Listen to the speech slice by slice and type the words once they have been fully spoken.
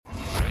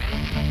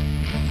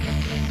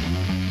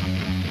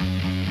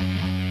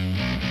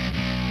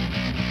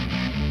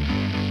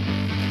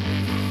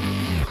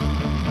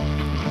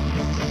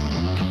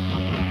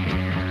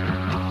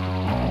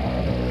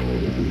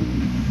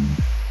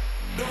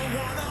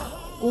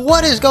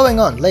What is going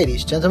on,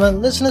 ladies, gentlemen,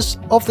 listeners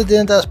of the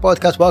Didn't Ask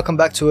Podcast? Welcome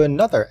back to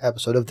another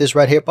episode of this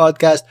right here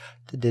podcast,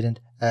 the Didn't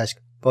Ask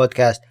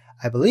Podcast.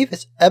 I believe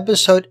it's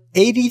episode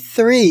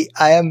 83.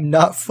 I am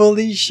not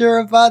fully sure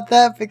about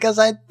that because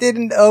I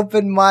didn't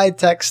open my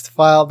text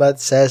file that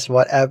says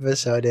what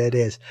episode it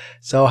is.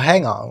 So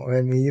hang on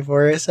with me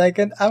for a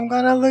second. I'm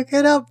gonna look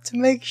it up to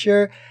make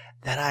sure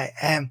that I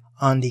am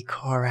on the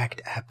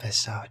correct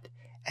episode.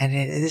 And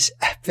it is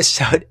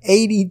episode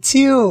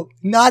 82,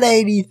 not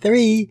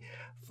 83.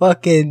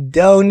 Fucking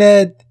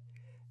donut.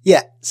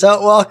 Yeah,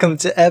 so welcome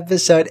to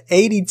episode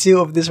 82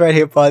 of this right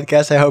here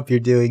podcast. I hope you're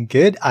doing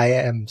good. I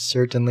am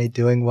certainly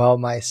doing well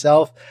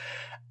myself.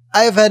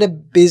 I've had a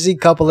busy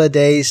couple of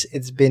days.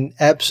 It's been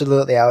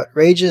absolutely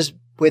outrageous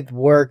with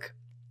work,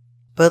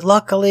 but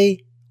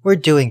luckily we're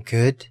doing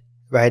good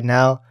right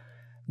now.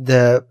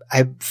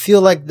 I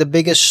feel like the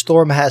biggest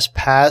storm has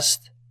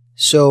passed,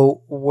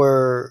 so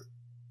we're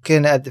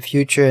looking at the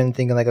future and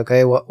thinking like,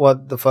 okay,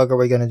 what the fuck are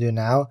we gonna do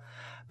now?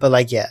 But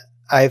like, yeah.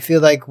 I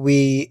feel like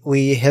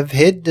we have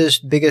hit this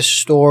biggest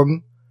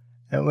storm,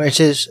 which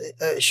is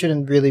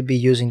shouldn't really be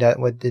using that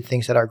with the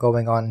things that are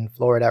going on in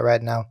Florida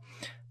right now.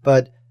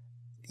 But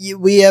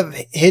we have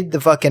hit the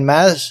fucking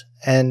mass,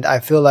 and I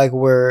feel like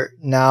we're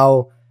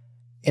now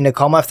in a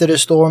calm after the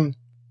storm.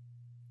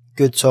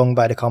 Good song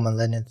by the Common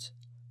Linnets.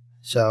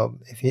 So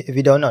if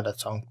you don't know that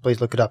song,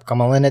 please look it up.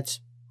 Common Linnets,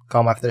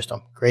 Calm After the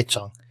Storm. Great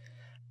song.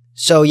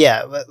 So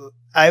yeah,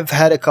 I've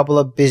had a couple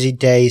of busy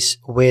days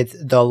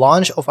with the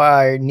launch of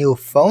our new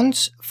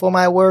phones for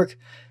my work.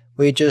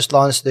 We just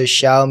launched the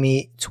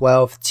Xiaomi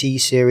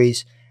 12T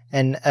series,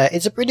 and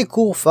it's a pretty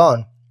cool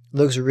phone.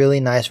 Looks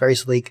really nice, very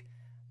sleek,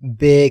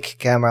 big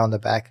camera on the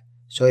back.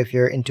 So if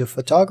you're into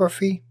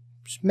photography,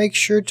 just make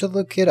sure to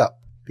look it up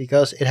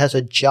because it has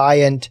a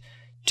giant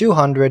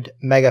 200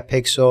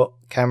 megapixel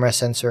camera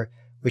sensor,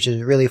 which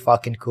is really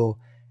fucking cool.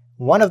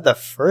 One of the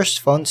first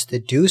phones to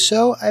do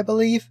so, I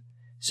believe.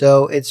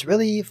 So it's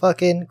really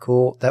fucking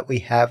cool that we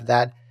have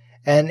that,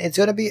 and it's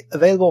going to be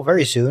available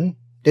very soon.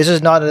 This is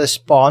not a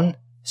spawn.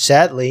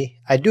 Sadly,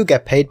 I do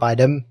get paid by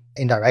them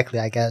indirectly,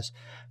 I guess,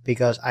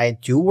 because I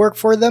do work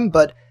for them,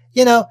 but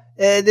you know,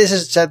 this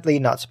is sadly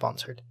not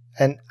sponsored.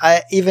 And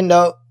even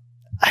though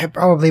I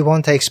probably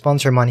won't take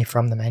sponsor money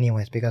from them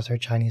anyways, because they're a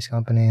Chinese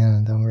company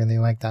and I don't really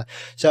like that.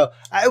 So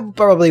I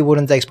probably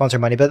wouldn't take sponsor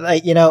money, but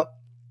like, you know,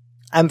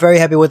 I'm very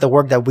happy with the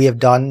work that we have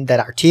done, that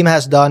our team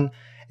has done.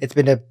 It's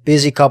been a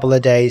busy couple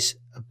of days,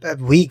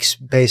 weeks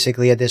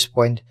basically at this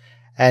point,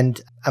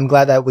 and I'm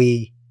glad that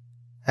we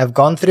have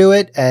gone through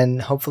it,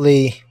 and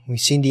hopefully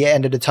we've seen the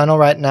end of the tunnel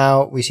right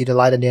now. We see the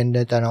light at the end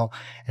of the tunnel,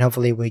 and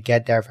hopefully we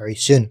get there very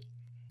soon.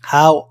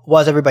 How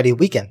was everybody's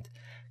weekend?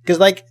 Because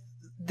like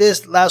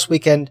this last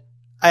weekend,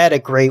 I had a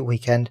great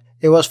weekend.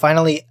 It was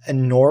finally a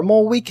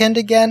normal weekend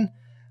again.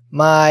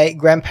 My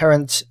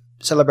grandparents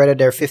celebrated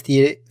their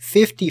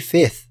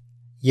 55th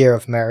year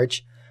of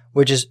marriage,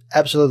 which is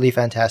absolutely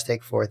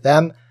fantastic for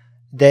them.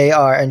 They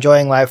are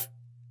enjoying life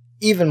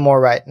even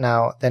more right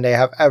now than they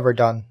have ever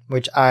done,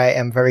 which I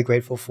am very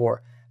grateful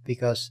for,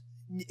 because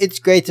it's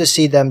great to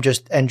see them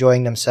just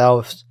enjoying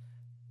themselves,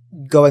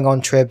 going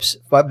on trips,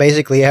 but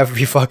basically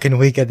every fucking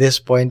week at this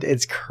point.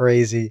 It's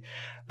crazy.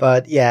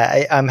 But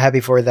yeah, I'm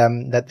happy for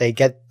them that they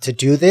get to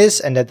do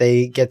this and that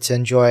they get to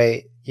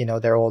enjoy, you know,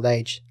 their old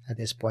age at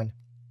this point.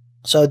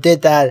 So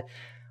did that,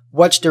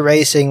 watched the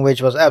racing,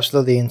 which was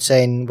absolutely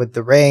insane with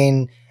the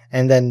rain.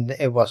 And then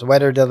it was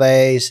weather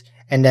delays,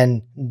 and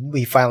then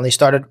we finally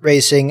started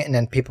racing, and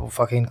then people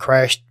fucking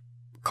crashed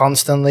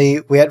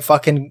constantly. We had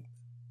fucking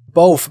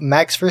both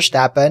Max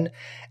Verstappen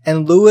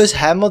and Lewis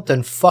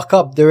Hamilton fuck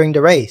up during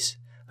the race.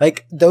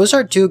 Like, those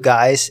are two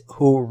guys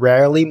who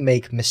rarely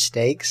make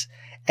mistakes,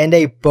 and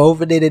they both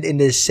did it in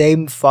the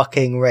same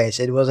fucking race.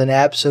 It was an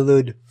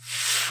absolute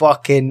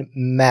fucking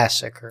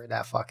massacre,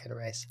 that fucking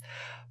race.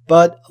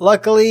 But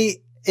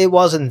luckily, it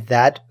wasn't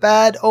that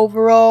bad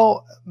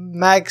overall.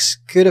 Max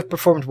could have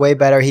performed way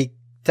better. He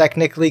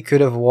technically could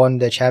have won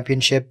the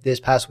championship this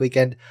past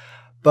weekend,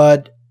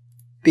 but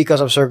because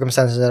of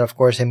circumstances and of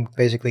course him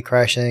basically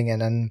crashing,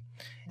 and then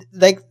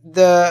like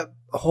the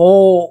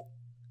whole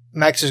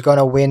Max is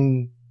gonna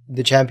win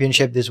the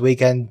championship this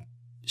weekend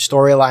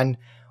storyline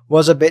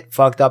was a bit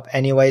fucked up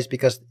anyways,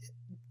 because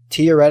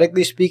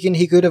theoretically speaking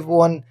he could have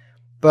won,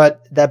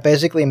 but that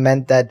basically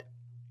meant that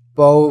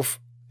both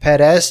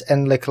Perez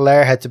and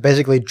Leclerc had to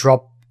basically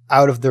drop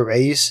out of the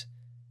race,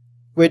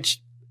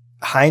 which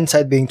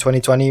hindsight being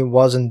 2020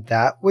 wasn't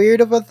that weird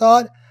of a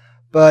thought,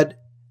 but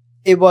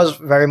it was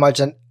very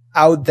much an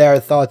out there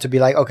thought to be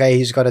like, okay,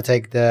 he's got to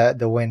take the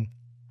win.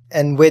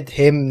 And with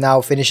him now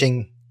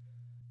finishing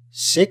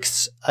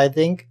 6th, I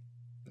think,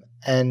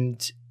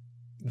 and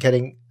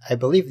getting, I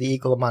believe, the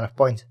equal amount of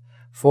points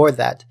for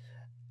that,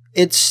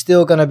 it's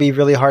still going to be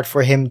really hard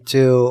for him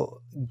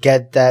to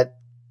get that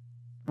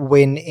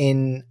win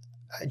in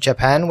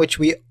Japan, which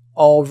we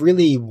all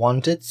really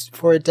wanted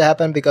for it to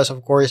happen, because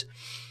of course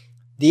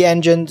the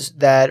engines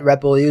that Red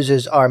Bull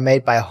uses are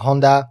made by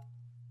Honda.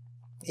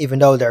 Even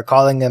though they're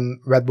calling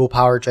them Red Bull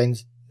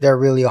powertrains, they're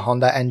really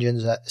Honda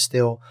engines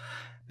still,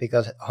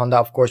 because Honda,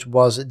 of course,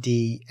 was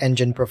the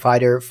engine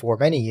provider for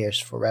many years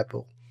for Red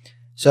Bull.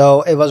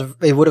 So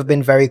it would have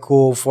been very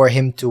cool for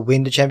him to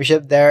win the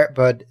championship there,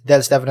 but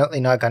that's definitely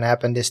not going to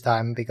happen this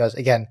time because,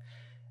 again,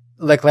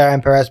 Leclerc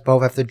and Perez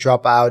both have to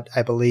drop out,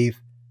 I believe,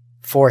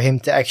 for him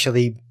to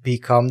actually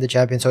become the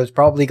champion. So it's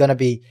probably going to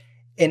be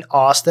in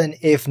Austin,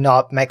 if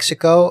not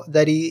Mexico,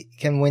 that he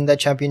can win that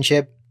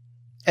championship.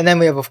 And then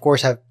we of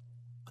course, have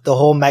the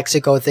whole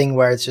Mexico thing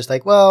where it's just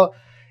like, well,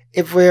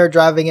 if we're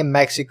driving in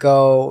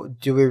Mexico,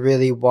 do we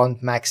really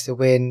want Max to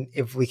win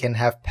if we can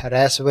have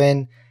Perez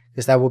win?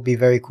 Because that would be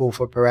very cool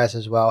for Perez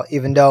as well.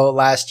 Even though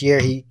last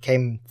year he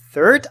came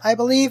third, I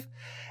believe,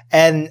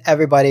 and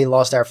everybody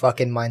lost their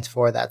fucking minds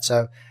for that.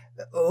 So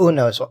who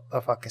knows what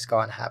the fuck is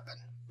going to happen.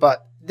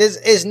 But this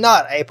is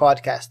not a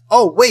podcast.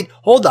 Oh, wait,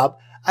 hold up.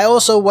 I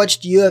also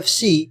watched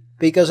UFC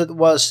because it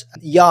was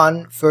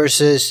Jan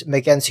versus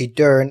Mackenzie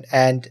Dern.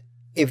 And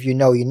if you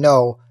know, you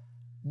know,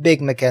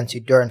 big Mackenzie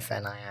Dern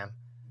fan I am.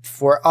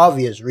 For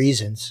obvious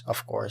reasons,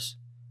 of course.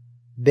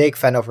 Big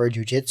fan of her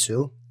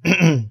jiu-jitsu.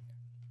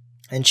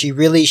 And she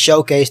really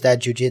showcased that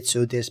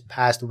jiu-jitsu this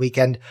past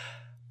weekend.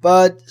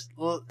 But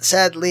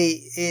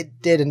sadly,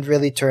 it didn't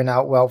really turn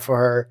out well for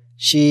her.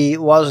 She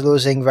was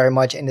losing very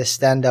much in the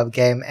stand-up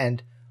game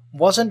and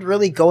wasn't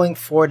really going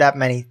for that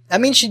many. I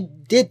mean, she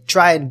did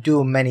try and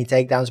do many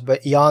takedowns,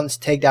 but Jan's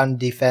takedown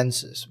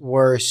defenses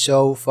were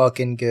so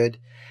fucking good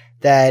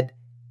that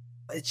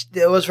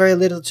there was very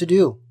little to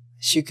do.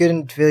 She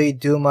couldn't really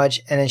do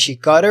much, and then she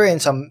got her in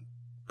some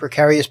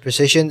precarious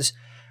positions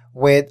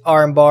with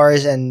arm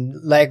bars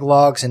and leg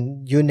locks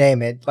and you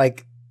name it.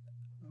 Like,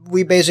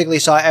 we basically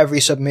saw every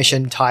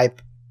submission type.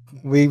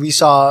 We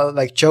saw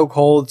like choke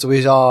holds,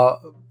 we saw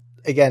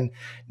again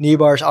knee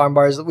bars, arm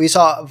bars, we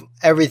saw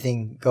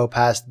everything go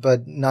past,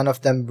 but none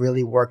of them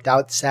really worked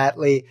out,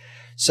 sadly.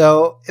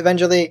 So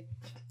eventually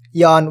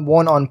Jan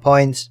won on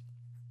points,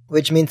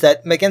 which means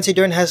that Mackenzie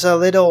Dern has a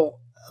little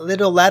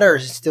ladder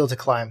still to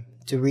climb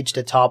to reach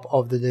the top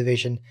of the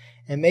division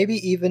and maybe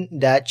even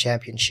that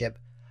championship.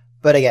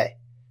 But again,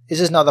 this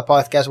is not a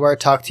podcast where I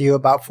talk to you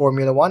about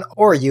Formula 1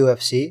 or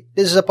UFC.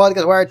 This is a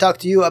podcast where I talk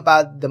to you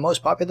about the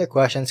most popular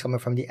questions coming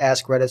from the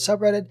Ask Reddit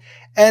subreddit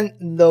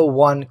and the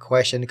one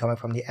question coming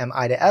from the Am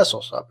I the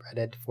Asshole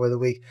subreddit for the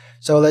week.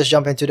 So let's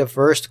jump into the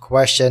first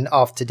question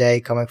of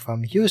today coming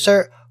from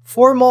user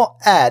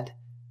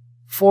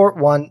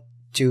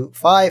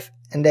formalad4125,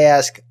 and they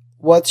ask,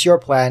 what's your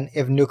plan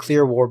if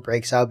nuclear war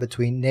breaks out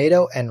between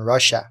NATO and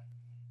Russia?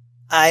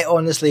 I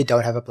honestly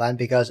don't have a plan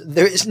because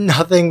there is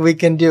nothing we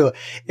can do.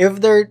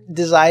 If they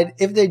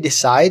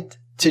decide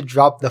to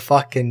drop the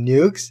fucking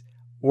nukes,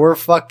 we're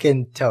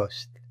fucking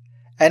toast.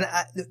 And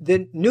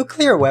the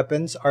nuclear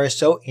weapons are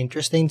so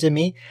interesting to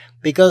me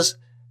because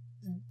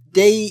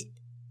they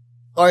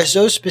are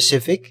so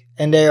specific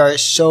and they are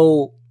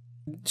so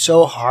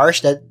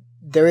harsh that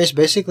there is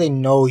basically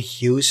no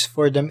use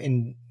for them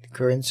in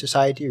current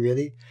society,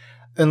 really,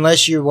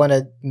 unless you want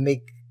to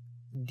make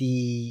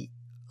the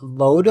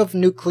load of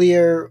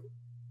nuclear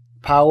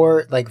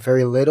power like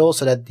very little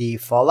so that the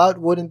fallout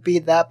wouldn't be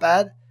that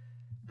bad.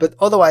 But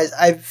otherwise,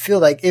 I feel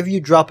like if you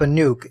drop a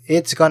nuke,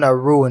 it's gonna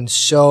ruin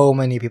so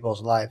many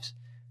people's lives.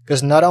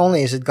 Because not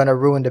only is it gonna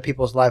ruin the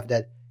people's life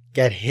that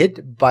get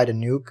hit by the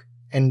nuke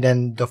and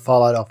then the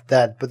fallout of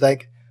that, but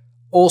like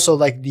also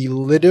like the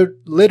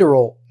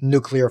literal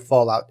nuclear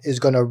fallout is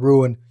gonna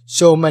ruin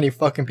so many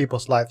fucking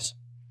people's lives.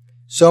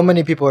 So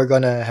many people are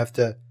gonna have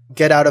to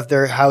get out of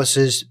their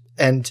houses,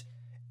 and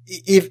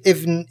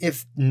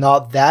if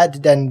not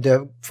that, then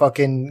the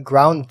fucking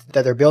ground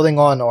that they're building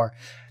on or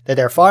that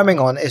they're farming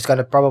on is going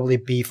to probably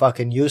be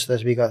fucking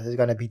useless because it's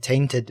going to be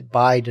tainted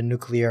by the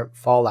nuclear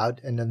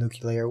fallout and the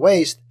nuclear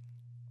waste.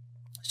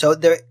 So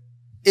there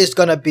is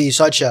going to be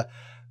such a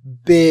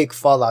big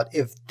fallout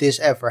if this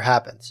ever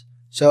happens.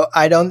 So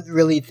I don't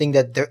really think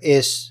that there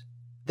is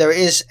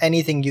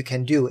anything you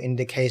can do in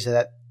the case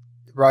that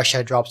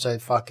Russia drops a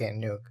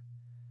fucking nuke.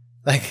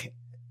 Like,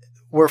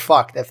 we're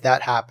fucked if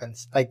that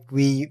happens. Like,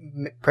 we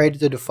pray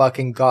to the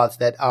fucking gods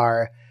that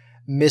our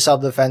missile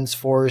defense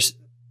force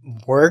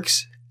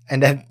works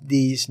and that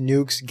these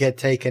nukes get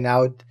taken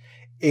out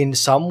in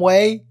some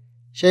way,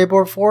 shape,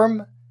 or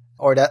form.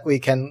 Or that we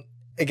can,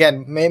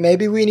 again,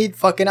 maybe we need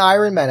fucking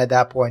Iron Man at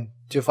that point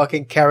to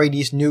fucking carry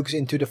these nukes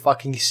into the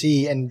fucking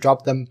sea and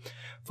drop them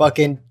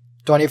fucking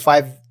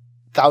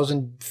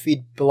 25,000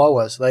 feet below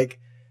us. Like,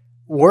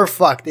 we're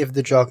fucked if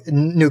the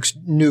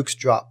nukes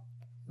drop.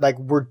 Like,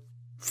 we're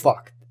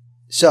fucked.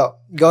 So,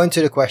 going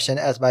to the question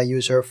as my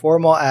user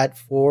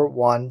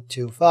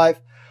formal@4125,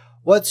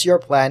 what's your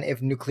plan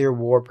if nuclear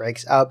war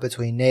breaks out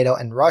between NATO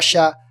and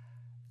Russia?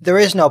 There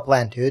is no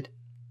plan, dude.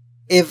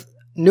 If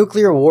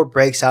nuclear war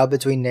breaks out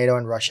between NATO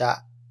and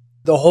Russia,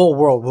 the whole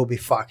world will be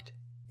fucked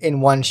in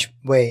one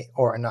way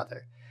or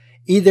another.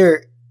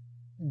 Either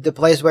the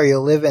place where you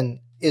live in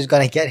is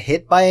going to get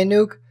hit by a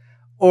nuke,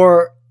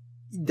 or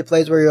the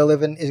place where you're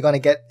living is going to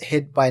get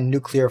hit by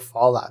nuclear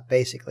fallout,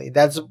 basically.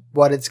 That's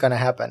what it's going to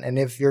happen. And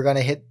if you're going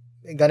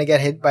to get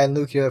hit by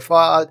nuclear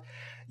fallout,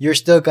 you're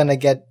still going to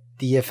get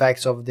the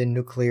effects of the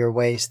nuclear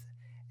waste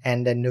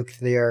and the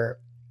nuclear,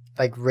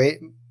 like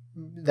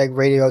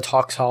radio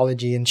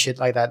toxicology and shit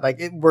like that. Like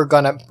we're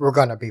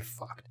gonna be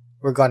fucked.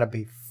 We're gonna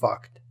be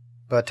fucked.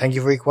 But thank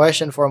you for your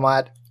question,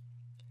 Format.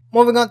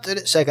 Moving on to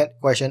the second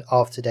question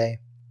of today,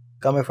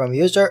 coming from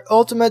user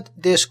Ultimate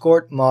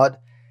Discord Mod,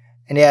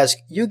 and he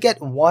asks, you get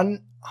 $100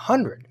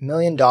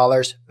 million,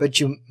 but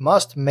you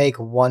must make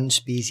one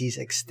species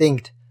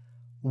extinct.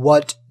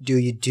 What do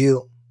you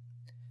do?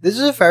 This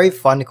is a very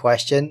fun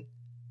question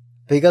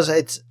because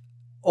it's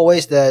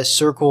always the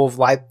circle of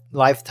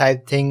life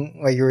type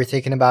thing where you were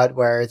thinking about,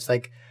 where it's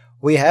like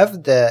we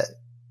have the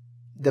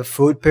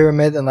food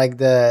pyramid and like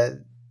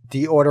the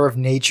order of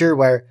nature,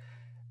 where,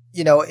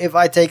 you know, if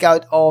I take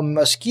out all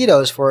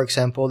mosquitoes, for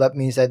example, that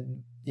means that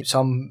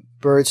some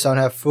birds don't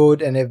have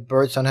food, and if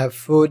birds don't have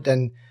food,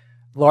 then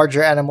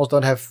larger animals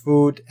don't have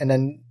food, and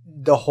then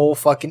the whole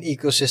fucking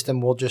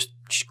ecosystem will just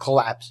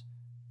collapse.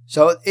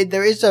 So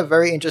there is a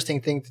very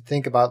interesting thing to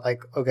think about,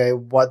 like, okay,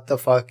 what the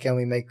fuck can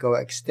we make go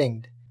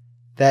extinct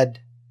that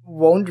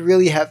won't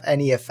really have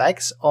any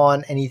effects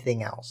on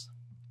anything else?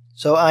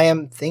 So I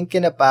am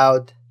thinking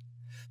about,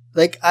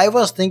 like, I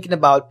was thinking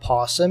about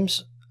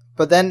possums,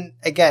 but then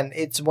again,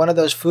 it's one of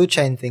those food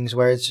chain things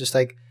where it's just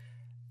like,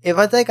 if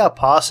I take out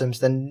possums,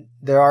 then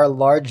there are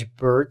large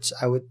birds,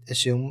 I would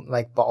assume,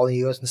 like bald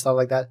eagles and stuff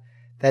like that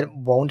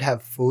won't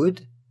have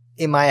food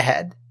in my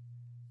head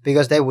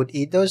because they would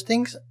eat those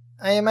things,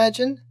 I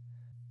imagine.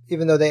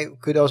 Even though they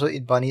could also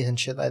eat bunnies and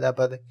shit like that.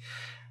 But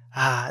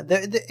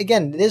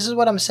again, this is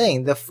what I'm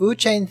saying. The food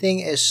chain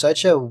thing is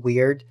such a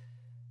weird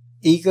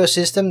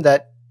ecosystem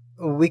that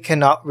we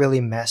cannot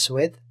really mess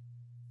with.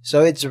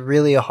 So it's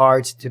really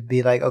hard to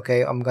be like,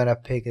 okay, I'm gonna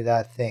pick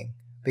that thing.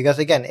 Because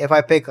again, if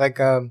I pick like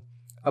a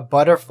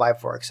butterfly,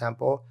 for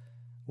example,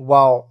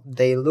 while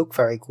they look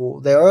very cool,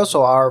 they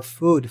also are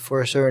food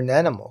for certain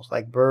animals,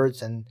 like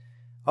birds and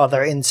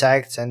other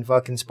insects and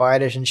fucking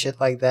spiders and shit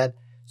like that.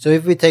 So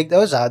if we take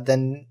those out,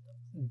 then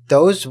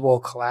those will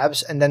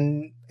collapse. And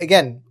then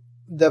again,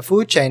 the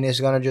food chain is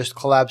gonna just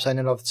collapse in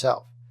and of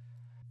itself.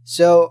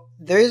 So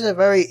there is a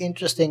very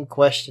interesting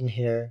question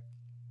here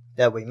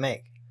that we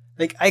make.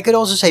 Like, I could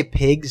also say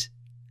pigs,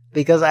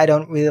 because I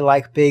don't really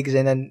like pigs,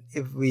 and then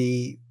if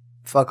we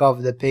fuck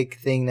off the pig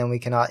thing, then we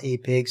cannot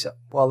eat pigs,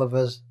 all of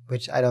us,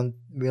 which I don't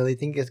really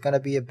think is gonna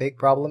be a big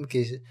problem,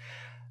 because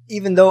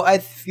even though I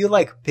feel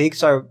like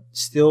pigs are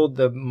still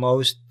the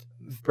most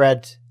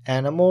bred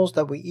animals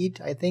that we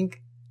eat, I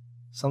think.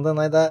 Something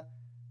like that.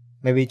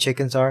 Maybe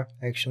chickens are,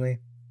 actually.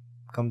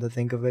 Come to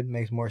think of it,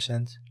 makes more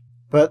sense.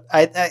 But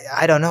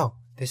I don't know.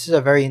 This is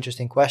a very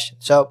interesting question.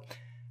 So,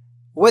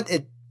 with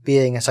it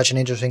being such an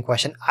interesting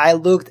question, I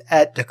looked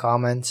at the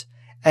comments,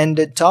 and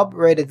the top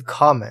rated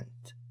comment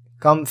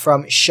come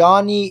from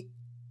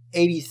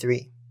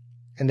Shawnee83,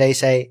 and they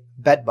say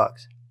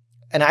bedbugs.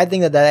 And I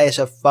think that is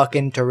a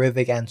fucking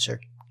terrific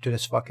answer to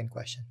this fucking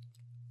question.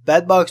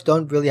 Bedbugs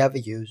don't really have a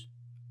use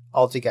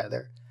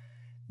altogether.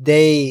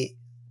 They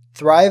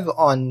thrive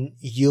on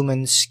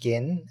human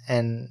skin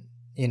and,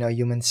 you know,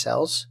 human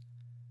cells.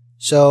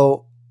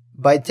 So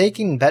by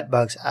taking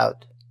bedbugs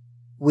out,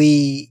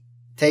 we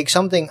take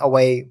something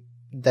away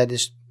that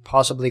is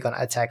possibly going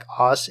to attack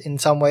us in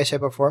some way,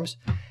 shape, or forms.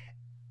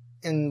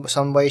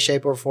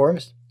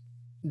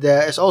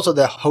 There's also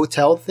the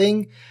hotel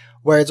thing,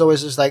 where it's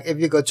always just like, if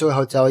you go to a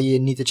hotel, you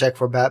need to check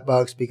for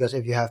bedbugs, because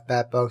if you have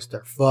bedbugs,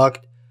 they're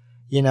fucked.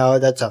 You know,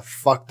 that's a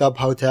fucked up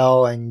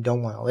hotel and you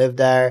don't want to live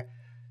there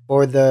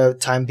for the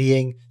time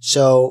being.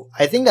 So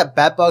I think that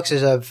bedbugs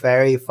is a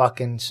very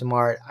fucking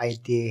smart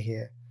idea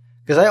here.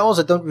 Because I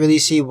also don't really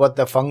see what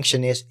the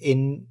function is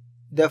in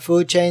the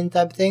food chain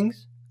type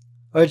things.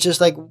 Or it's just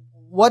like,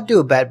 what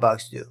do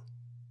bedbugs do?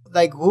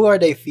 Like, who are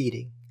they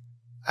feeding?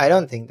 I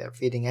don't think they're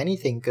feeding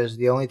anything, because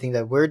the only thing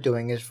that we're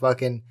doing is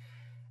fucking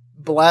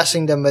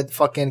blasting them with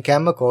fucking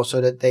chemicals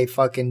so that they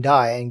fucking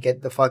die and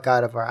get the fuck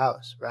out of our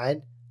house,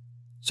 right?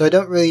 So I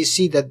don't really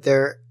see that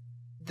they're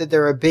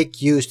a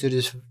big use to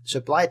this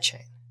supply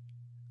chain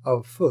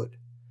of food.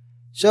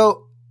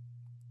 So,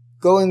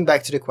 going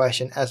back to the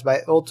question asked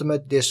by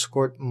Ultimate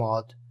Discord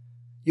Mod,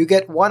 you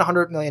get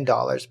 $100 million,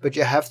 but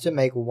you have to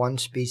make one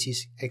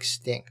species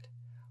extinct.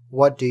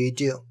 What do you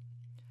do?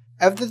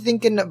 After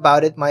thinking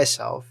about it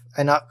myself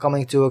and not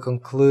coming to a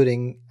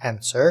concluding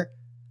answer,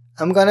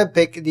 I'm gonna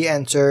pick the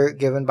answer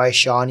given by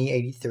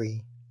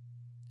Shawnee83.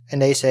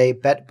 And they say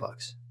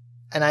bedbugs.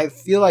 And I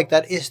feel like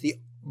that is the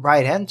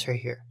right answer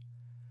here.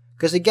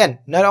 Because again,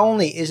 not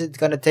only is it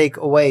gonna take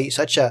away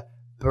such a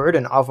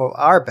burden off of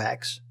our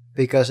backs,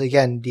 because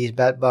again, these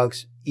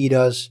bedbugs eat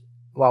us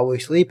while we're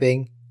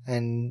sleeping,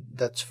 and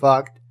that's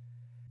fucked.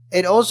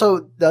 It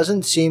also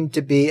doesn't seem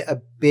to be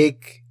a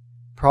big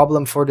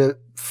problem for the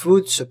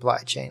food supply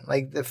chain.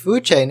 Like, the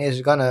food chain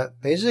is gonna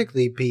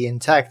basically be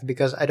intact,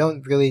 because I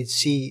don't really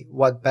see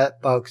what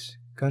bedbugs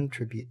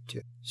contribute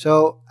to.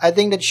 So I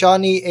think that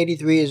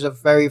Shawnee83 is a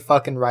very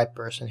fucking right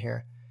person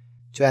here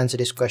to answer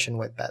this question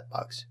with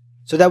bedbugs.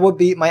 So that would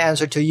be my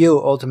answer to you,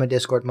 Ultimate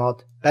Discord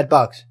Mod.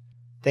 Bedbugs.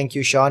 Thank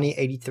you,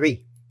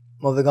 Shawnee83.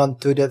 Moving on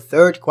to the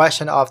third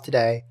question of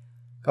today,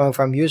 coming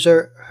from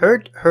user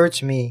Hurt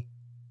Hurts Me.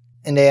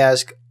 And they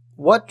ask,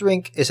 what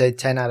drink is a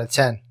 10 out of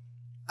 10?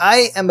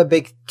 I am a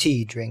big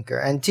tea drinker,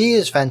 and tea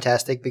is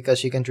fantastic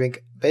because you can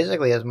drink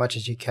basically as much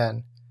as you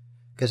can.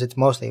 Because it's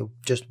mostly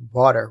just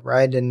water,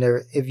 right? And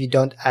if you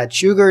don't add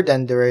sugar,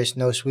 then there is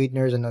no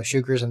sweeteners and no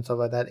sugars and stuff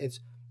like that.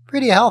 It's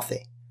pretty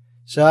healthy.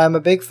 So I'm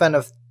a big fan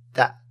of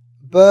that.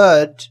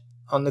 But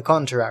on the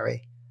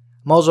contrary,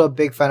 I'm also a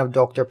big fan of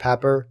Dr.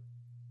 Pepper.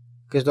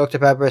 Because Dr.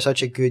 Pepper is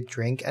such a good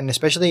drink. And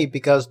especially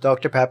because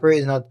Dr. Pepper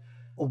is not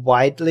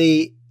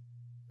widely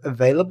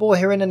available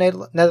here in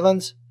the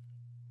Netherlands.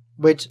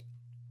 Which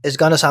is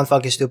gonna sound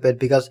fucking stupid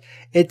because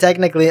it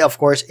technically, of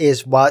course,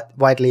 is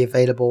widely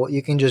available.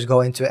 You can just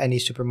go into any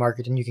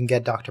supermarket and you can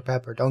get Dr.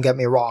 Pepper. Don't get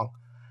me wrong.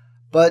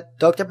 But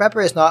Dr. Pepper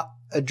is not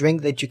a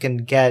drink that you can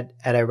get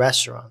at a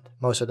restaurant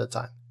most of the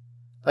time.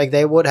 Like,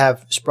 they would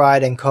have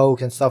Sprite and Coke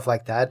and stuff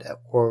like that,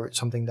 or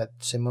something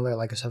that's similar,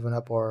 like a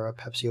 7-Up or a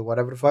Pepsi or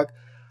whatever the fuck.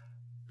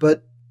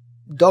 But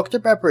Dr.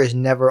 Pepper is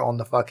never on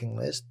the fucking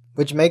list,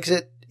 which makes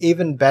it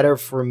even better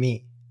for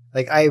me.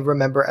 Like, I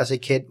remember as a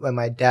kid when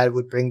my dad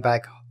would bring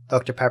back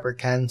Dr. Pepper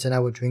cans and I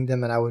would drink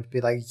them and I would be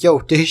like, yo,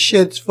 this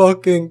shit's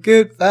fucking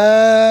good,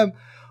 fam.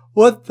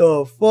 What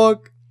the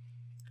fuck?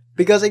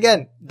 Because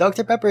again,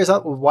 Dr. Pepper is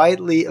not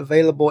widely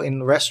available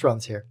in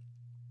restaurants here.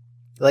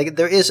 Like,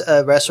 there is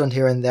a restaurant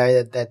here and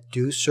there that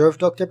do serve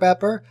Dr.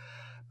 Pepper,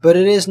 but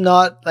it is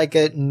not like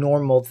a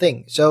normal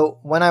thing. So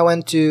when I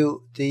went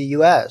to the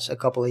US a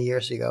couple of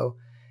years ago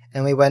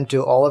and we went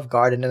to Olive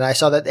Garden and I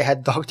saw that they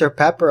had Dr.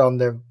 Pepper on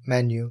their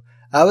menu,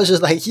 I was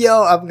just like,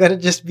 yo, I'm gonna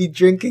just be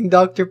drinking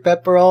Dr.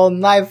 Pepper all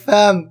night,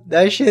 fam.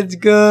 That shit's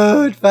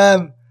good,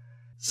 fam.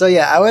 So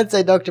yeah, I would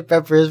say Dr.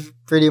 Pepper is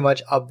pretty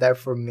much up there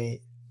for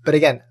me. But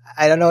again,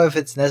 I don't know if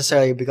it's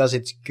necessarily because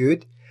it's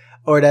good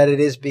or that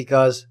it is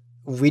because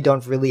we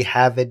don't really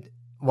have it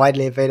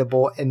widely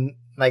available in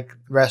like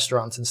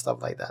restaurants and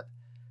stuff like that.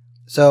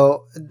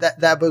 So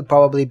that would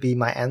probably be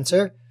my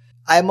answer.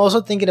 I'm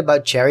also thinking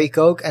about Cherry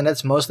Coke, and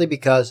that's mostly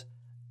because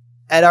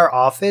at our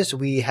office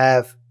we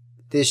have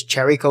this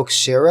Cherry Coke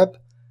syrup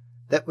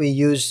that we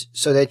use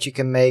so that you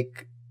can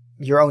make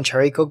your own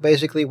Cherry Coke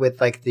basically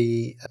with like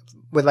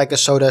a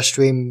soda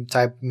stream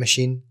type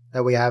machine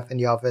that we have in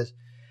the office.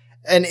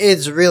 And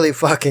it's really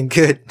fucking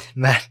good,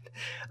 man.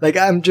 Like,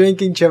 I'm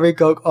drinking Cherry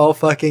Coke all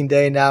fucking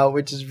day now,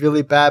 which is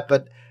really bad,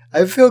 but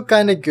I feel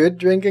kind of good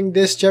drinking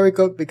this Cherry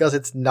Coke because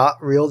it's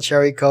not real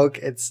Cherry Coke.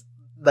 It's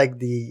like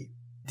the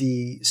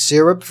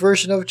syrup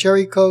version of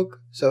Cherry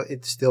Coke, so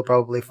it's still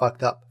probably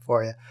fucked up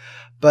for you.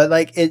 But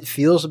like, it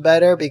feels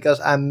better because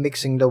I'm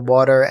mixing the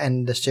water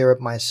and the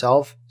syrup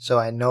myself. So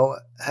I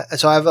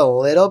have a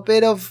little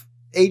bit of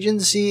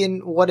agency in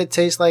what it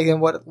tastes like and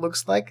what it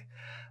looks like.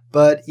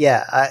 But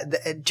yeah,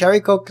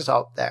 Cherry Coke is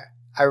out there.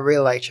 I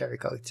really like Cherry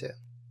Coke too.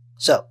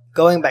 So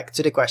going back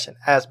to the question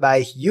asked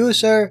by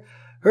user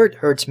Hurt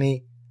Hurts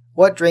Me,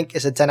 what drink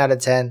is a 10 out of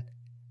 10?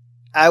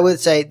 I would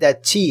say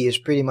that tea is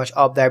pretty much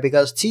up there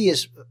because tea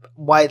is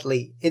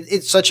widely,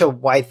 it's such a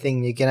wide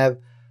thing. You can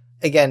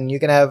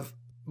have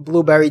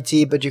blueberry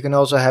tea, but you can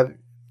also have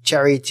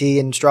cherry tea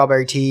and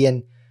strawberry tea,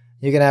 and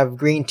you can have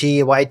green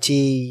tea, white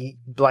tea,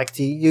 black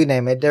tea, you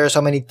name it. There are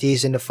so many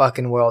teas in the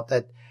fucking world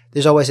that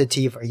there's always a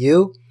tea for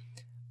you.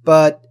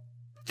 But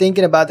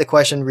thinking about the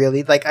question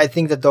really, like, I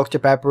think that Dr.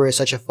 Pepper is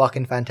such a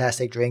fucking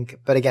fantastic drink.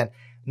 But again,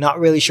 not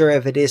really sure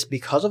if it is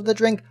because of the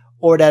drink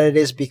or that it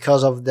is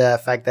because of the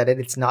fact that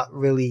it's not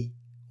really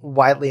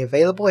widely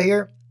available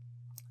here.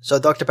 So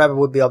Dr. Pepper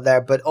would be up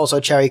there, but also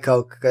Cherry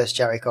Coke, because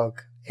Cherry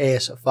Coke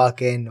is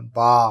fucking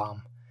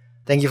bomb.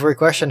 Thank you for your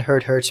question,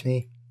 Hurt Hurts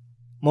Me.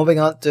 Moving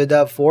on to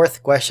the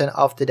fourth question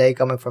of the day,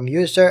 coming from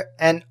user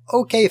and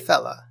okay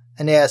fella.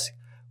 And they ask,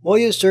 will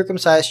you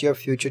circumcise your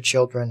future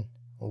children?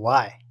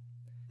 Why?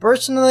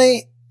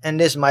 Personally, and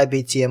this might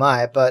be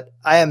TMI, but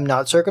I am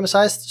not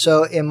circumcised.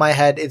 So in my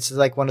head, it's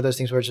like one of those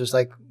things where it's just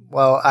like,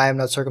 well, I am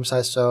not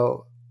circumcised,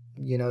 so,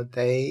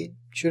 they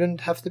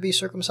shouldn't have to be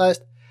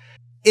circumcised.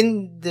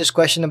 In this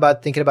question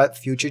about thinking about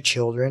future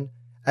children,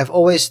 I've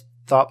always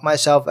thought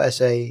myself as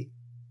a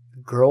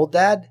girl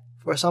dad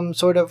for some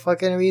sort of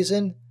fucking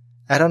reason.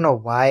 I don't know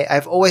why.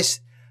 I've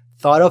always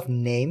thought of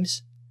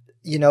names,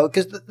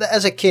 because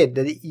as a kid,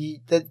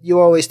 that you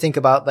always think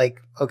about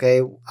like,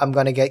 okay, I'm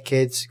gonna get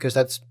kids because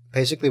that's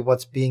basically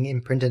what's being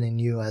imprinted in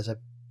you as a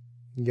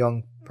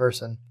young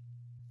person.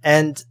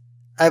 And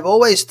I've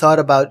always thought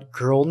about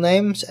girl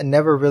names and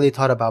never really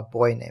thought about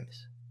boy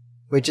names,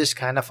 which is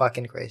kind of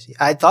fucking crazy.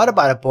 I thought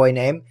about a boy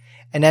name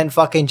and then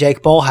fucking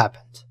Jake Paul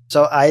happened.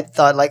 So I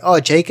thought like,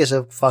 oh, Jake is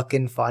a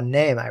fucking fun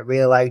name. I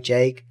really like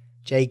Jake.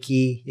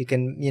 Jakey, you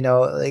can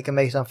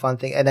make some fun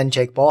thing. And then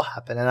Jake Paul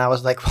happened. And I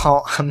was like,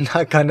 well, I'm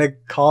not gonna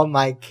call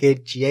my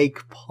kid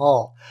Jake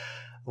Paul.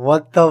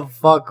 What the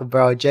fuck,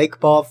 bro? Jake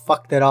Paul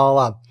fucked it all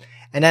up.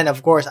 And then,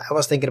 of course, I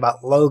was thinking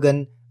about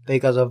Logan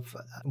because of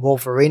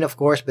Wolverine, of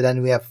course. But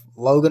then we have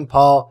Logan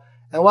Paul.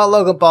 And while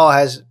Logan Paul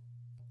has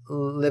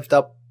lived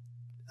up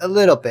a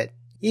little bit,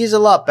 he's a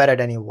lot better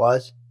than he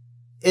was.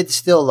 it's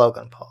still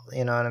Logan Paul.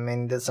 You know what I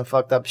mean? Did some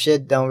fucked up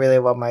shit. Don't really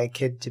want my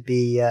kid to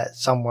be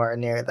somewhere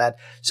near that.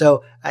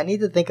 So I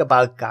need to think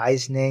about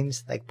guys'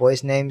 names, like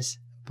boys' names.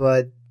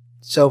 But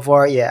so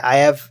far, yeah, I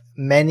have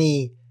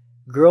many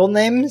girl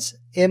names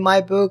in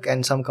my book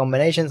and some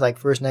combinations like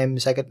first name,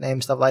 second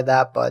name, stuff like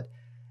that. But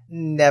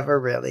never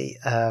really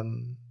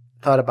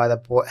thought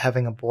about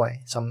having a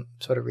boy, some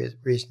sort of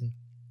reason.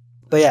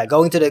 But yeah,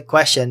 going to the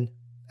question,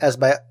 as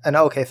by an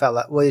okay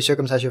fella, will you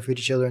circumcise your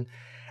future children?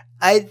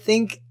 I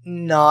think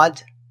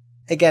not.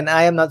 Again,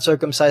 I am not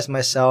circumcised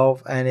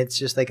myself, and it's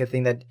just like a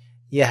thing that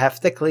you have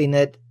to clean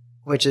it,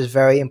 which is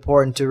very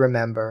important to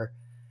remember.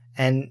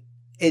 And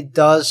it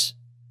does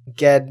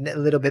get a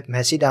little bit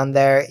messy down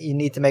there. You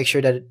need to make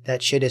sure that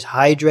that shit is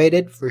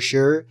hydrated for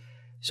sure.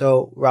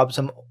 So rub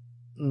some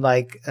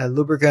like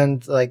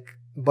lubricant, like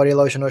body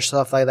lotion or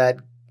stuff like that.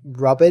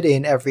 Rub it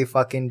in every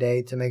fucking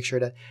day to make sure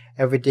that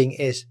everything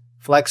is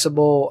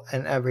flexible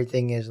and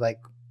everything is like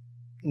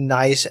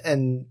nice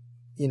and,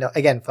 you know,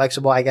 again,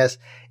 flexible, I guess,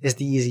 is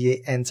the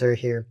easy answer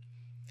here.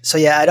 So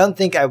yeah, I don't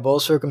think I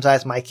will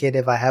circumcise my kid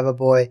if I have a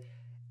boy.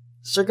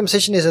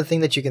 Circumcision is a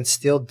thing that you can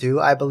still do,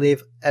 I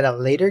believe, at a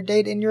later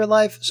date in your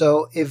life.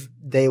 So if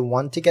they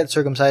want to get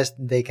circumcised,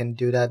 they can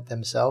do that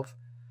themselves.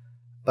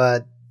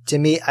 But to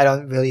me, I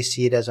don't really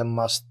see it as a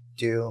must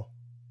do.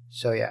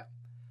 So yeah.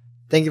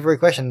 Thank you for your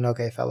question,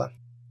 okay fella.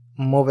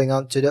 Moving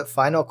on to the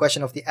final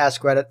question of the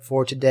Ask Reddit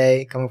for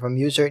today, coming from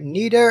user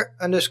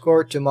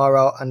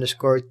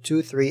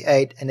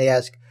neither_tomorrow_238, and they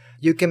ask,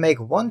 you can make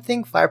one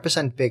thing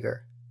 5%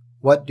 bigger.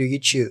 What do you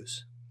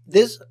choose?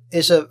 This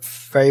is a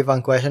very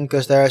fun question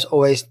because there is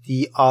always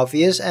the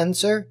obvious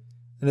answer.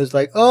 And it's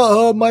like,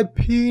 oh, my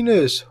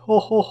penis. Ho,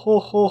 ho, ho,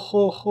 ho,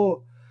 ho,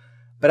 ho.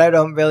 But I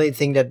don't really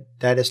think that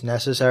that is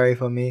necessary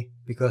for me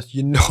because,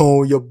 you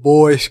know, your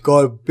boy's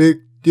got a big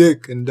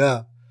dick and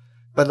that.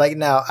 But like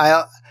now,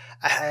 I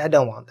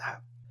don't want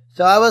that.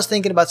 So I was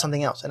thinking about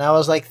something else. And I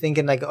was like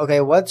thinking like,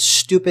 okay, what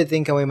stupid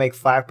thing can we make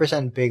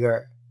 5%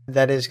 bigger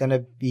that is going to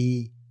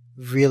be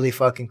really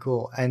fucking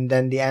cool? And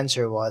then the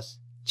answer was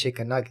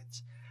chicken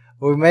nuggets.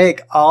 We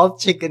make all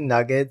chicken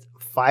nuggets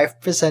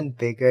 5%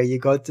 bigger. You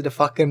go to the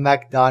fucking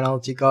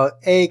McDonald's, you go,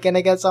 hey, can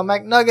I get some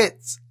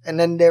McNuggets? And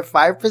then they're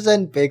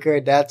 5% bigger.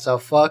 That's a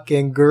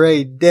fucking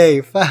great day,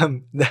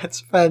 fam.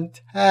 That's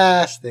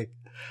fantastic.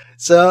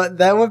 So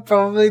that would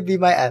probably be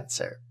my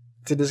answer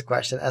to this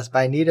question, as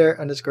by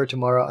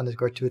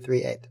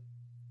neither_tomorrow_238.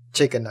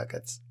 Chicken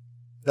nuggets.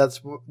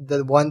 That's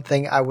the one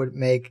thing I would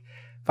make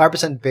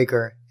 5%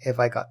 bigger if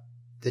I got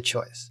the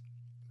choice.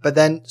 But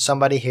then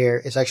somebody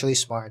here is actually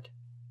smart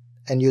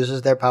and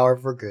uses their power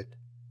for good.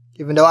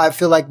 Even though I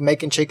feel like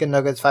making chicken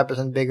nuggets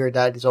 5% bigger,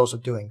 that is also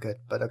doing good.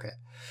 But okay.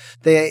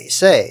 They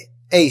say,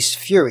 Ace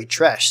Fury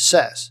Trash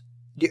says,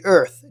 the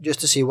Earth, just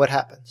to see what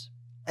happens.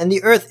 And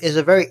the Earth is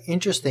a very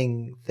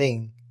interesting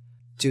thing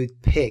to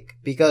pick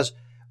because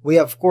we,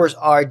 of course,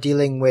 are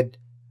dealing with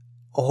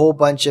a whole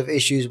bunch of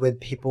issues with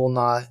people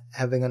not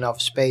having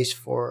enough space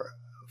for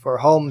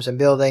homes and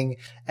building,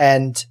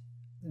 and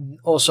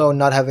also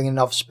not having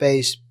enough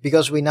space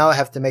because we now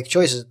have to make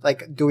choices.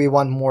 Like, do we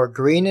want more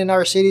green in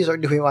our cities or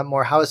do we want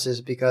more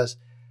houses? Because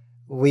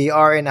we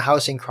are in a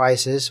housing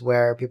crisis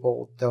where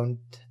people don't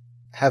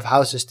have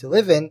houses to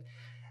live in,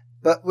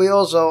 but we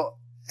also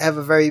have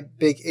a very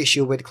big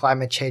issue with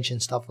climate change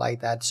and stuff like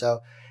that.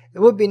 So it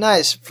would be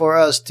nice for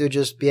us to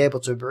just be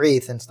able to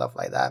breathe and stuff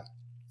like that.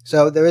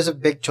 So there is a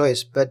big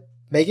choice, but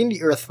making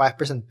the Earth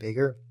 5%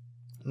 bigger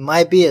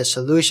might be a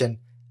solution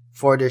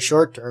for the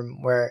short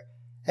term where,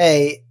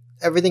 hey,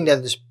 everything that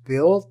is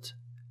built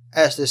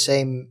has the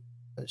same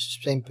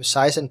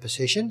size and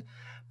position,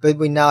 but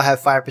we now have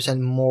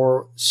 5%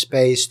 more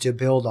space to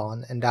build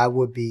on, and that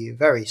would be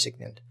very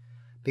significant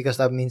because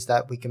that means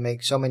that we can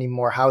make so many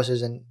more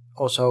houses and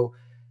also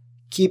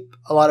keep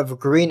a lot of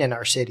green in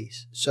our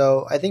cities.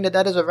 So I think that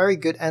that is a very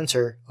good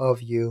answer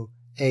of you,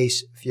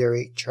 Ace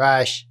Fury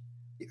Trash.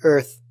 The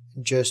Earth,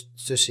 just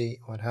to see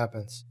what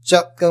happens.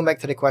 So going back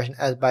to the question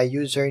asked by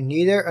user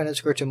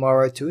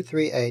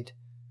neither_tomorrow238,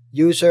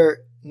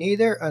 user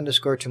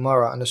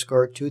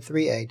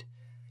neither_tomorrow_238,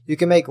 you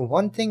can make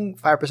one thing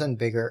 5%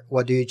 bigger.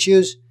 What do you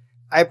choose?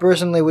 I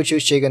personally would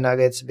choose chicken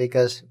nuggets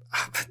because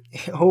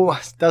who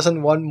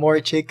doesn't want more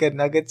chicken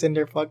nuggets in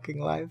their fucking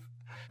life?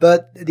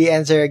 But the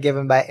answer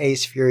given by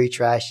Ace Fury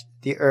Trash,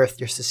 the Earth,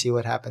 just to see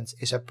what happens,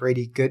 is a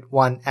pretty good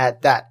one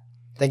at that.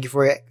 Thank you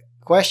for your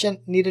question,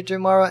 Neither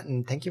Tomorrow,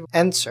 and thank you for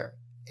answer,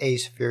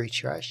 Ace Fury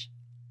Trash.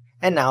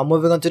 And now,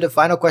 moving on to the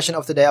final question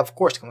of the day, of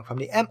course, coming from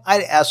the Am I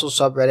the Asshole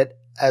subreddit,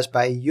 as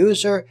by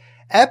user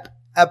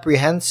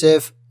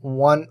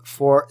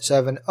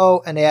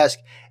apprehensive1470, and they ask,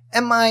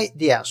 am I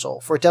the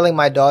asshole for telling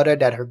my daughter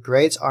that her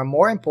grades are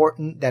more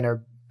important than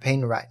her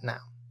pain right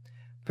now?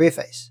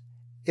 Preface.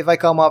 If I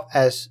come off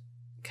as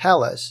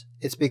callous,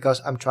 it's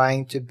because I'm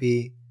trying to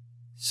be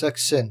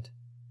succinct.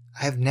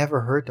 I have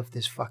never heard of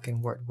this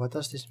fucking word. What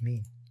does this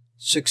mean?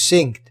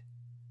 Succinct.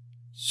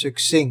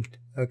 Succinct.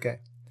 Okay.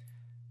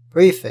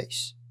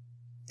 Preface.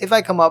 If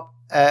I come off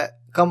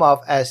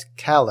as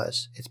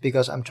callous, it's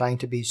because I'm trying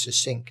to be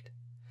succinct.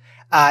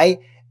 I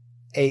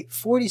a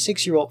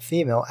 46-year-old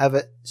female. I have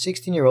a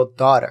 16-year-old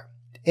daughter.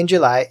 In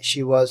July,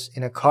 she was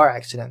in a car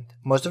accident.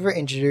 Most of her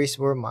injuries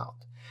were mild.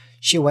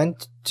 She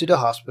went to the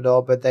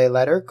hospital, but they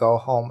let her go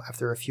home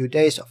after a few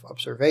days of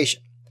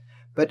observation.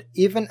 But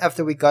even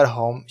after we got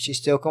home, she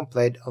still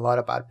complained a lot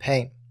about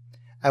pain.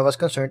 I was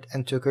concerned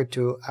and took her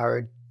to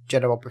our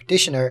general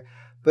practitioner,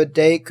 but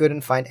they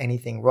couldn't find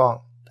anything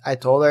wrong. I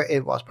told her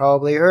it was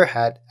probably her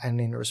head and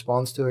in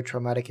response to a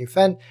traumatic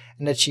event,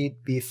 and that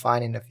she'd be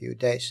fine in a few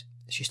days.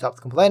 She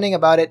stopped complaining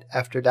about it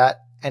after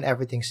that, and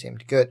everything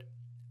seemed good.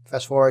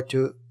 Fast forward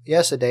to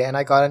yesterday, and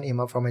I got an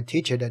email from a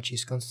teacher that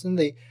she's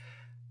constantly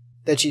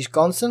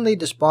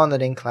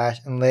despondent in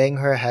class and laying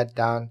her head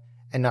down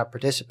and not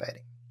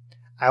participating.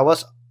 I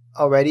was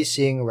already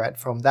seeing red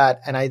from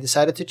that, and I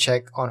decided to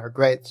check on her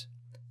grades.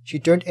 She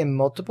turned in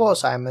multiple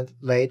assignments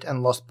late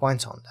and lost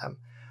points on them,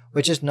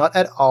 which is not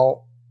at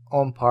all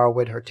on par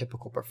with her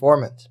typical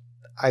performance.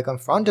 I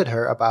confronted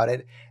her about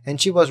it, and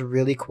she was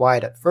really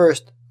quiet at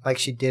first, like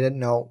she didn't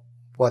know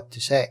what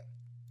to say.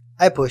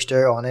 I pushed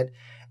her on it,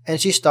 and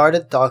she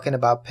started talking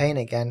about pain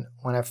again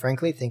when I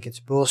frankly think it's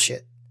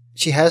bullshit.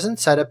 She hasn't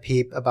said a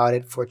peep about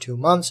it for 2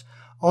 months,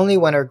 only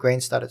when her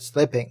grades started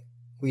slipping.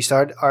 We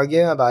started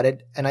arguing about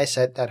it, and I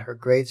said that her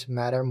grades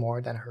matter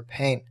more than her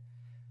pain.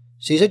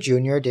 She's a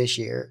junior this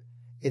year.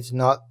 It's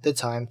not the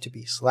time to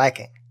be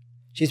slacking.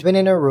 She's been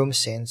in her room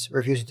since,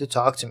 refusing to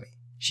talk to me.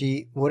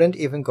 She wouldn't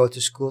even go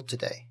to school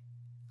today.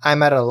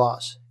 I'm at a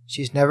loss.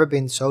 She's never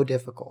been so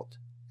difficult,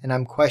 and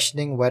I'm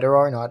questioning whether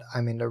or not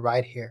I'm in the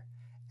right here.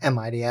 Am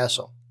I the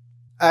asshole?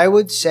 I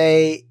would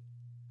say,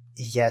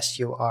 yes,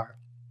 you are.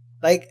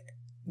 Like,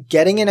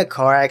 getting in a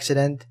car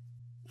accident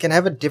can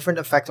have a different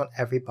effect on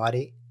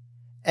everybody.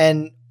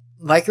 And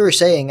like you were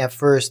saying at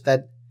first,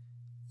 that,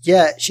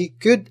 yeah, she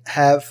could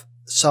have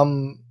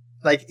some,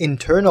 like,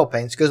 internal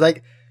pains. Because,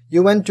 like,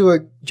 you went to a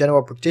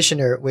general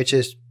practitioner, which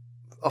is,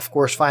 of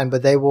course, fine,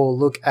 but they will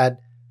look at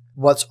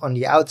what's on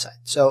the outside.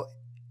 So,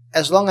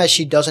 as long as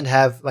she doesn't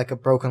have, like, a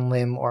broken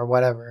limb or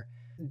whatever,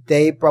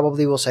 they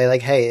probably will say,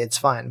 like, hey, it's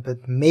fine.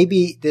 But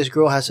maybe this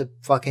girl has a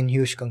fucking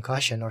huge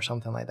concussion or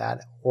something like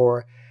that.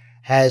 Or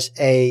has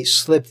a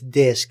slipped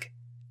disc.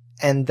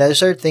 And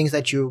those are things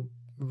that you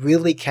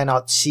really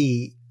cannot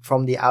see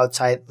from the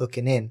outside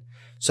looking in.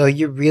 So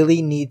you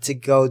really need to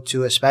go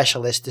to a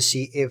specialist to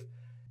see if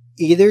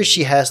either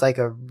she has like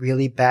a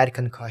really bad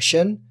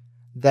concussion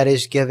that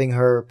is giving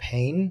her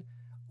pain,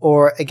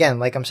 or again,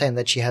 like I'm saying,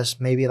 that she has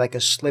maybe like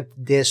a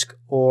slipped disc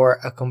or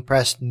a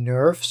compressed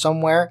nerve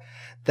somewhere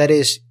that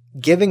is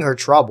giving her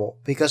trouble.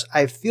 Because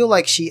I feel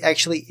like she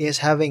actually is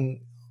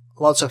having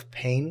lots of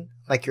pain,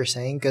 like you're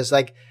saying, because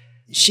like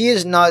she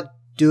is not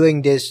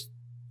doing this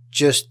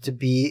just to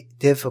be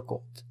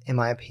difficult, in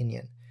my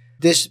opinion.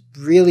 This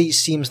really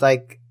seems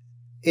like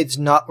it's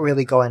not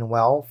really going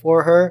well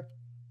for her.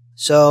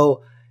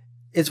 So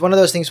it's one of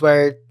those things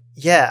where,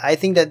 yeah, I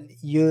think that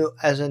you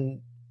as a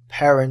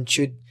parent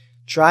should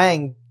try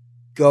and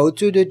go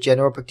to the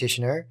general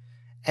practitioner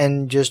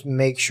and just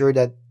make sure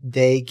that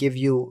they give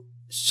you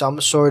some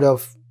sort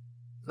of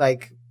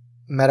like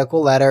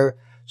medical letter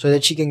so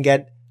that she can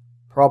get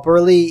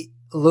properly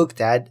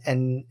looked at,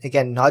 and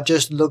again, not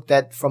just looked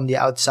at from the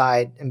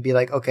outside and be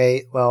like,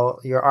 okay, well,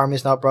 your arm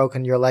is not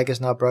broken, your leg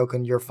is not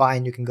broken, you're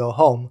fine, you can go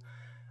home.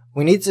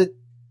 We need to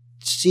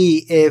see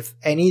if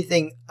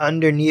anything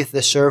underneath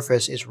the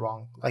surface is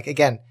wrong. Like,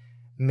 again,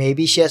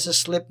 maybe she has a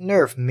slipped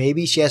nerve,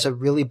 maybe she has a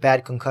really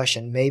bad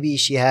concussion, maybe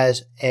she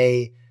has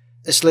a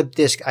slipped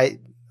disc,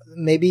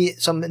 maybe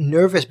some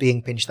nerve is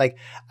being pinched. Like,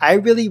 I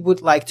really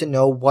would like to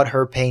know what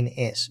her pain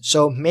is.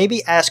 So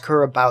maybe ask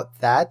her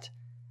about that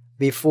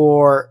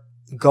before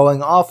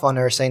going off on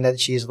her saying that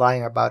she's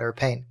lying about her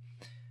pain.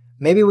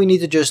 Maybe we need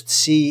to just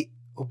see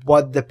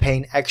what the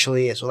pain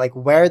actually is. So like,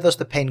 where does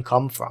the pain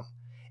come from?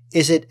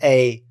 Is it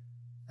a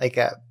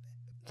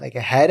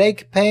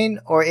headache pain,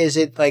 or is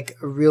it like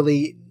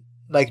really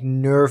like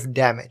nerve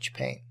damage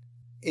pain?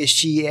 Is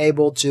she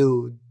able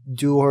to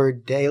do her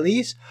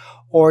dailies,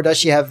 or does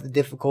she have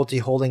difficulty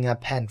holding a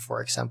pen,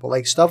 for example?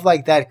 Like, stuff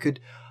like that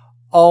could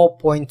all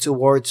point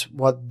towards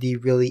what the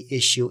really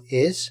issue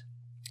is.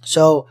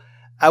 So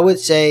I would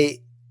say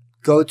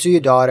go to your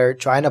daughter,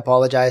 try and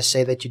apologize,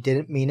 say that you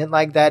didn't mean it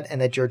like that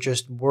and that you're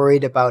just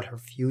worried about her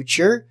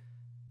future,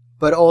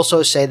 but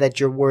also say that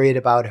you're worried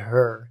about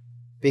her,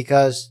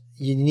 because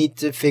you need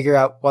to figure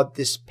out what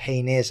this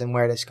pain is and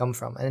where this comes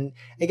from. And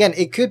again,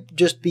 it could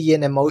just be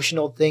an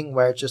emotional thing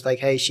where it's just like,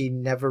 hey, she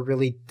never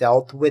really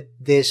dealt with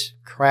this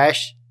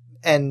crash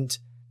and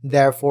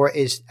therefore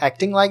is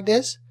acting like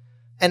this.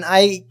 And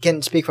I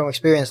can speak from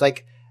experience.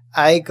 Like,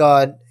 I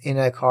got in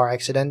a car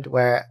accident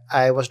where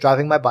I was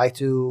driving my bike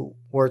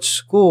towards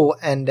school,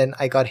 and then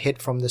I got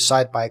hit from the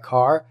side by a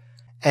car,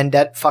 and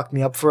that fucked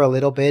me up for a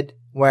little bit,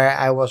 where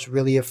I was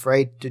really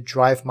afraid to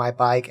drive my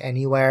bike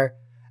anywhere,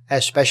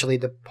 especially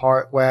the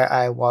part where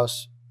I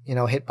was,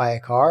 hit by a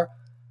car.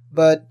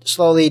 But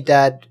slowly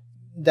that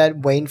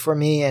waned for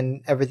me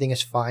and everything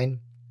is fine.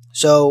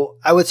 So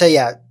I would say,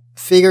 yeah,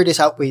 figure this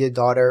out with your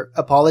daughter.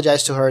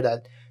 Apologize to her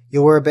that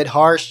you were a bit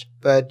harsh,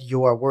 but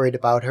you are worried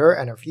about her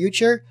and her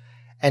future.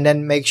 And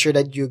then make sure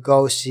that you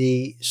go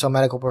see some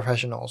medical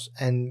professionals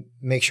and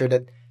make sure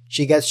that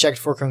she gets checked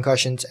for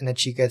concussions and that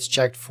she gets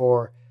checked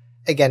for,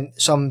 again,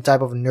 some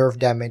type of nerve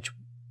damage,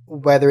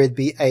 whether it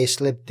be a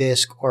slipped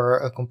disc or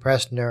a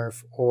compressed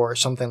nerve or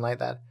something like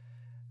that.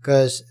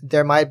 Because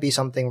there might be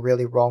something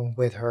really wrong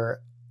with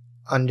her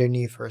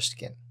underneath her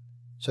skin.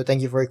 So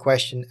thank you for your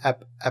question,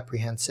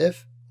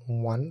 Apprehensive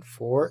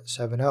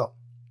 1470.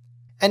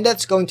 And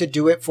that's going to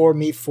do it for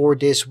me for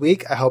this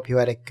week. I hope you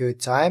had a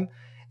good time.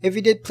 If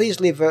you did,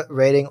 please leave a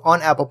rating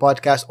on Apple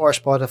Podcasts or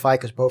Spotify,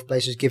 because both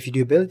places give you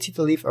the ability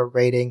to leave a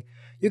rating.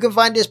 You can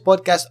find this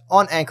podcast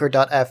on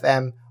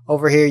Anchor.fm.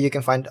 Over here, you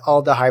can find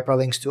all the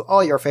hyperlinks to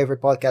all your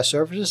favorite podcast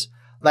services,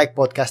 like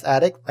Podcast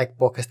Addict, like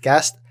Pocket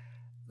Cast,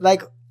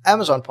 like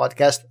Amazon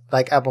Podcast,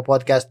 like Apple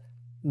Podcast,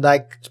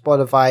 like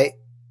Spotify.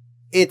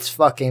 It's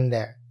fucking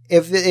there.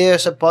 If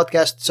there's a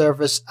podcast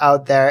service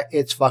out there,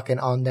 it's fucking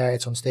on there.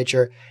 It's on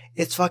Stitcher.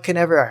 It's fucking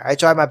everywhere. I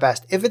try my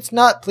best. If it's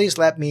not, please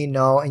let me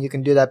know. And you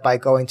can do that by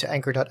going to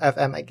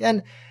Anchor.fm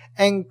again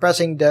and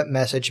pressing the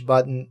message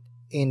button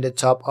in the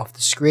top of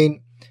the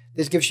screen.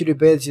 This gives you the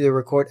ability to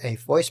record a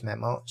voice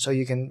memo. So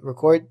you can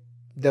record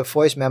the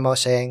voice memo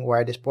saying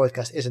where this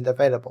podcast isn't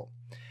available.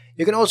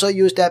 You can also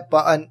use that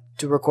button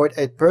to record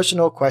a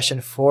personal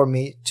question for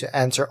me to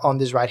answer on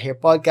this right here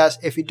podcast.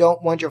 If you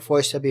don't want your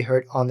voice to be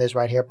heard on this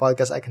right here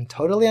podcast, I can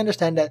totally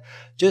understand that.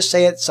 Just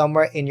say it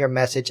somewhere in your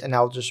message and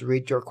I'll just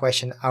read your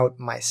question out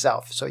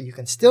myself. So you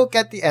can still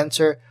get the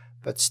answer,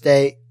 but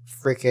stay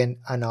freaking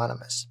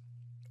anonymous.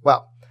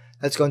 Well,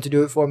 that's going to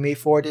do it for me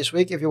for this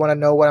week. If you want to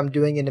know what I'm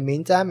doing in the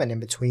meantime and in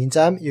between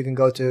time, you can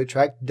go to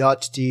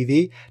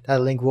track.tv.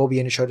 That link will be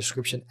in the show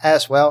description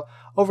as well.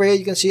 Over here,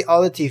 you can see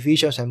all the TV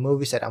shows and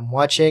movies that I'm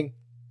watching.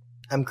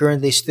 I'm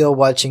currently still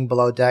watching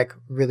Below Deck.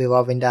 Really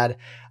loving that.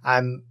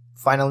 I'm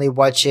finally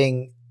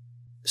watching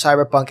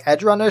Cyberpunk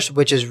Edgerunners,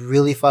 which is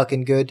really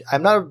fucking good.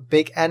 I'm not a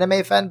big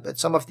anime fan, but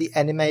some of the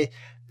anime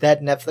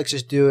that Netflix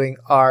is doing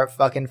are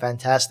fucking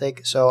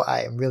fantastic. So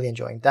I am really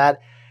enjoying that.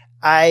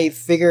 I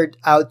figured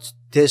out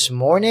this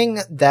morning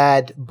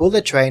that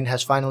Bullet Train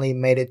has finally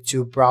made it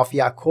to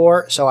Bravia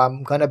Core. So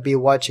I'm going to be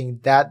watching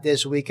that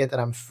this weekend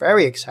and I'm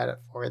very excited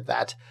for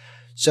that.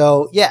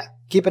 So yeah,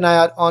 keep an eye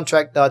out on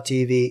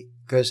track.tv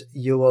because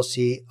you will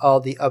see all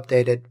the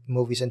updated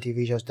movies and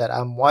TV shows that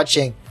I'm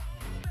watching.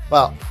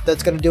 Well,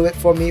 that's going to do it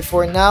for me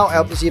for now. I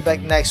hope to see you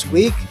back next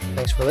week.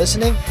 Thanks for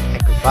listening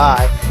and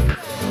goodbye.